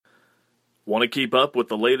Want to keep up with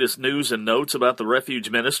the latest news and notes about the Refuge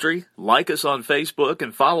Ministry? Like us on Facebook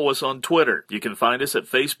and follow us on Twitter. You can find us at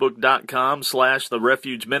facebook.com/The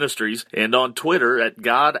Refuge Ministries and on Twitter at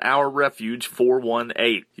God Our Refuge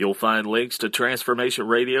 418. You'll find links to Transformation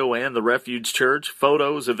Radio and the Refuge Church,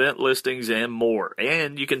 photos, event listings, and more.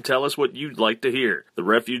 And you can tell us what you'd like to hear. The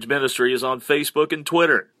Refuge Ministry is on Facebook and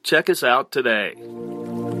Twitter. Check us out today.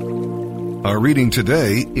 Our reading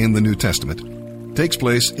today in the New Testament takes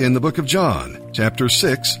place in the book of John, chapter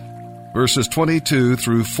 6, verses 22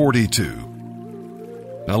 through 42.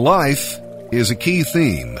 Now, life is a key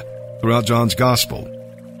theme throughout John's gospel.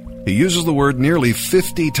 He uses the word nearly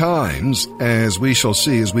 50 times, as we shall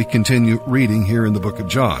see as we continue reading here in the book of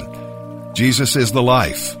John. Jesus is the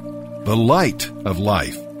life, the light of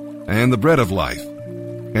life, and the bread of life,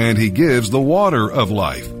 and he gives the water of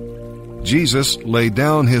life. Jesus laid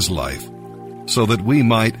down his life so that we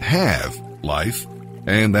might have life,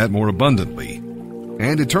 and that more abundantly,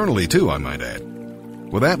 and eternally too, I might add.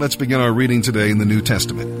 With that, let's begin our reading today in the New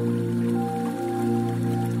Testament.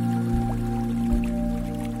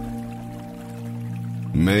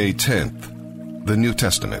 May 10th, the New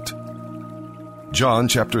Testament. John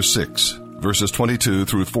chapter 6, verses 22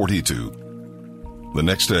 through 42. The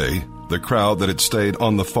next day, the crowd that had stayed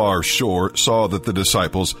on the far shore saw that the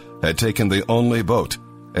disciples had taken the only boat,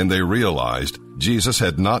 and they realized Jesus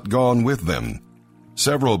had not gone with them.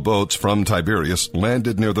 Several boats from Tiberias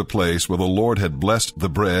landed near the place where the Lord had blessed the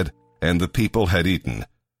bread and the people had eaten.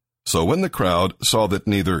 So when the crowd saw that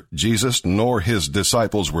neither Jesus nor his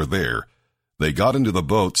disciples were there, they got into the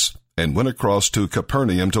boats and went across to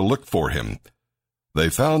Capernaum to look for him. They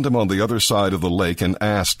found him on the other side of the lake and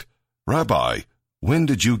asked, "Rabbi, when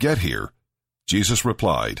did you get here?" Jesus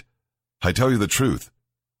replied, "I tell you the truth.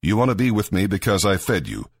 You want to be with me because I fed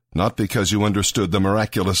you, not because you understood the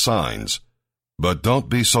miraculous signs. But don't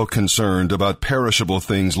be so concerned about perishable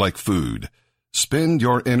things like food. Spend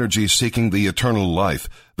your energy seeking the eternal life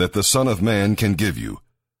that the Son of Man can give you.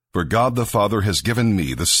 For God the Father has given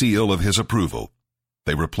me the seal of his approval."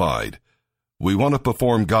 They replied, "We want to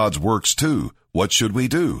perform God's works too. What should we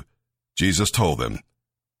do?" Jesus told them,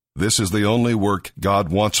 "This is the only work God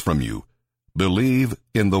wants from you. Believe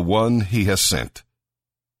in the one he has sent."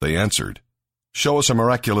 They answered, "Show us a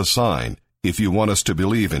miraculous sign if you want us to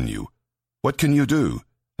believe in you. What can you do?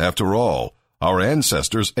 After all, our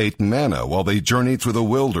ancestors ate manna while they journeyed through the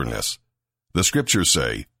wilderness. The scriptures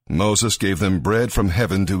say, Moses gave them bread from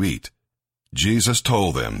heaven to eat." Jesus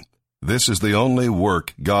told them, "This is the only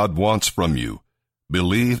work God wants from you.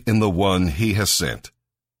 Believe in the one he has sent."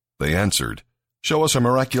 They answered, "Show us a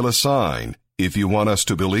miraculous sign if you want us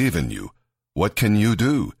to believe in you. What can you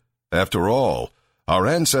do? After all, our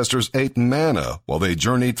ancestors ate manna while they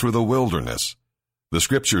journeyed through the wilderness. The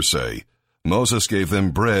scriptures say, Moses gave them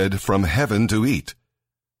bread from heaven to eat."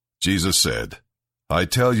 Jesus said, "I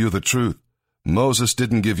tell you the truth. Moses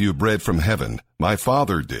didn't give you bread from heaven. My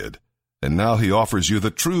Father did. And now he offers you the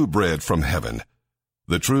true bread from heaven.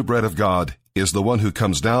 The true bread of God is the one who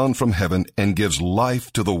comes down from heaven and gives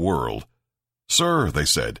life to the world." "Sir," they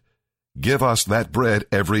said, "give us that bread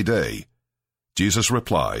every day." Jesus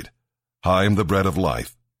replied, "I am the bread of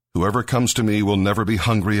life. Whoever comes to me will never be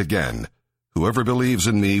hungry again. Whoever believes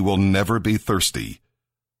in me will never be thirsty.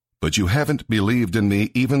 But you haven't believed in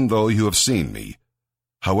me even though you have seen me.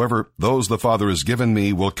 However, those the Father has given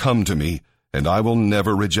me will come to me, and I will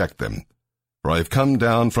never reject them. For I have come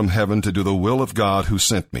down from heaven to do the will of God who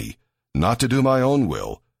sent me, not to do my own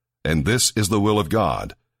will. And this is the will of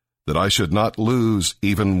God, that I should not lose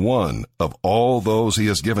even one of all those he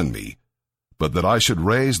has given me, but that I should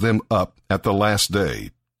raise them up at the last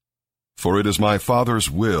day. For it is my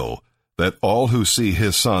Father's will that all who see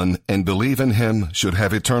his Son and believe in him should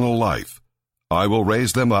have eternal life. I will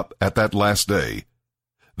raise them up at that last day."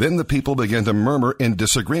 Then the people began to murmur in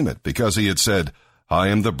disagreement because he had said, "I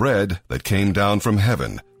am the bread that came down from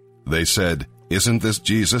heaven." They said, "Isn't this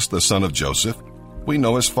Jesus, the son of Joseph? We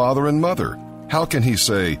know his father and mother. How can he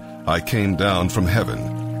say, 'I came down from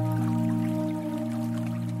heaven'?"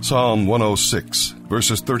 Psalm 106,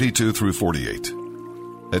 verses 32 through 48.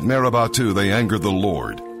 At Meribah too they angered the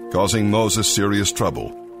Lord, causing Moses serious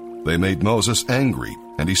trouble. They made Moses angry,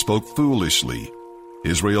 and he spoke foolishly.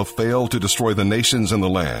 Israel failed to destroy the nations in the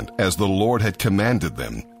land, as the Lord had commanded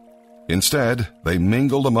them. Instead, they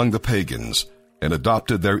mingled among the pagans, and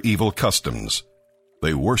adopted their evil customs.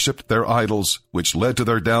 They worshipped their idols, which led to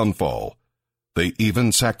their downfall. They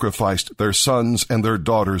even sacrificed their sons and their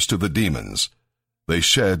daughters to the demons. They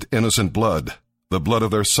shed innocent blood, the blood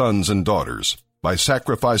of their sons and daughters, by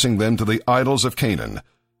sacrificing them to the idols of Canaan.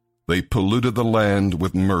 They polluted the land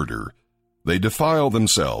with murder. They defile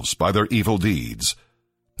themselves by their evil deeds,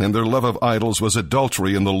 and their love of idols was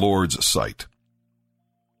adultery in the Lord's sight.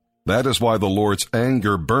 That is why the Lord's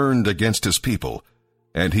anger burned against his people,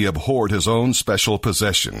 and he abhorred his own special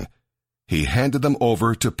possession. He handed them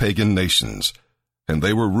over to pagan nations, and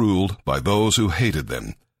they were ruled by those who hated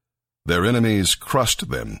them. Their enemies crushed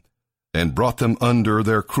them and brought them under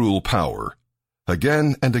their cruel power.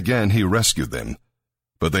 Again and again he rescued them,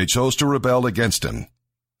 but they chose to rebel against him,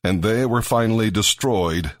 and they were finally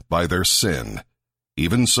destroyed by their sin.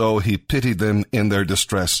 Even so he pitied them in their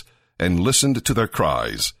distress and listened to their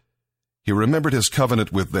cries. He remembered his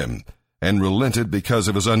covenant with them and relented because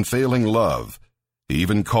of his unfailing love. He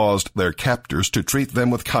even caused their captors to treat them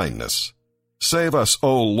with kindness. Save us,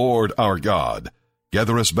 O Lord our God.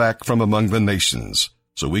 Gather us back from among the nations,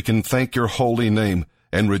 so we can thank your holy name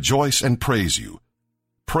and rejoice and praise you.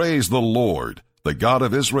 Praise the Lord, the God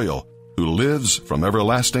of Israel, who lives from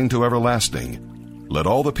everlasting to everlasting. Let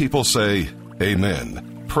all the people say,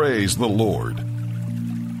 Amen. Praise the Lord.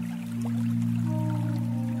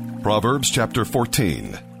 Proverbs chapter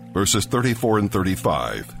 14, verses 34 and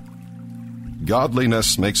 35.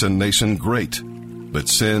 Godliness makes a nation great, but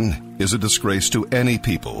sin is a disgrace to any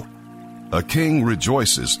people. A king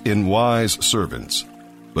rejoices in wise servants,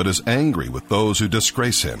 but is angry with those who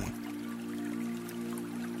disgrace him.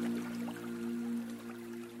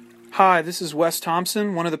 Hi, this is Wes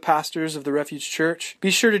Thompson, one of the pastors of the Refuge Church. Be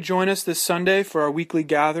sure to join us this Sunday for our weekly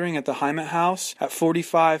gathering at the Hymet House at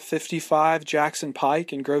 4555 Jackson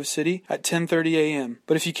Pike in Grove City at 10:30 a.m.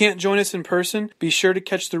 But if you can't join us in person, be sure to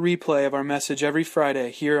catch the replay of our message every Friday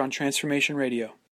here on Transformation Radio.